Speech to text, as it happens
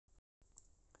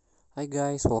Hi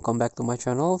guys, welcome back to my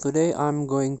channel. Today I'm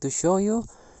going to show you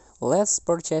let's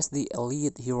purchase the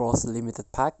Elite Heroes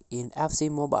Limited Pack in FC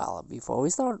Mobile. Before we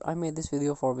start, I made this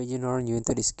video for beginner new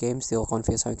into this game, still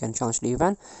confused how you can challenge the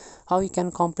event, how you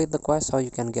can complete the quest, how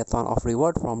you can get ton of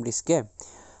reward from this game.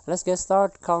 Let's get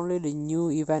started. Currently the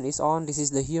new event is on. This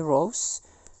is the Heroes.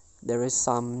 There is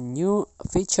some new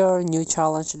feature, new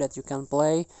challenge that you can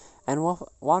play, and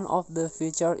one of the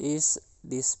feature is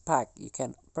this pack. You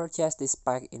can purchase this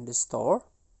pack in the store.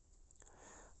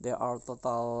 There are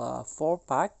total 4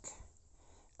 pack: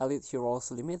 Elite Heroes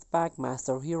Limit Pack,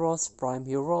 Master Heroes, Prime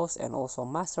Heroes, and also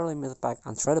Master Limit Pack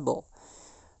Untradeable.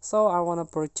 So I want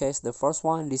to purchase the first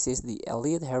one. This is the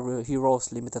Elite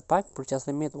Heroes Limited Pack. Purchase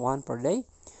limit 1 per day.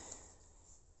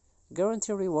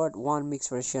 Guarantee reward: 1 mixed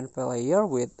version player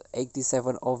with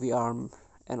 87 OVR,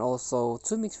 and also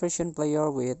 2 mixed version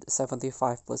player with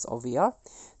 75 plus OVR,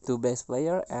 2 base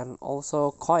player, and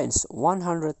also coins,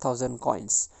 100,000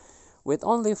 coins. With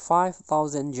only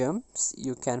 5,000 gems,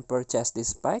 you can purchase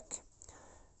this pack.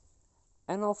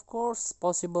 And of course,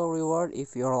 possible reward: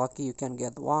 if you're lucky, you can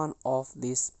get one of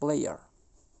this player.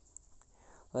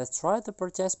 Let's try to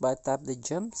purchase by tap the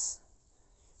gems.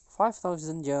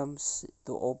 5,000 gems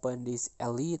to open this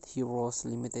Elite Heroes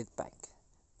Limited Pack.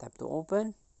 Tap to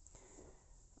open.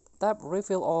 Tap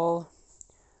refill all.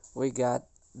 We got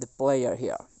the player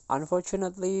here.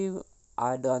 Unfortunately,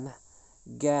 I don't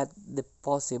get the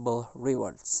possible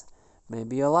rewards.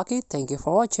 Maybe you're lucky. Thank you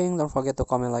for watching. Don't forget to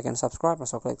comment, like, and subscribe.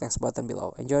 Also click the next button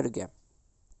below. Enjoy the game.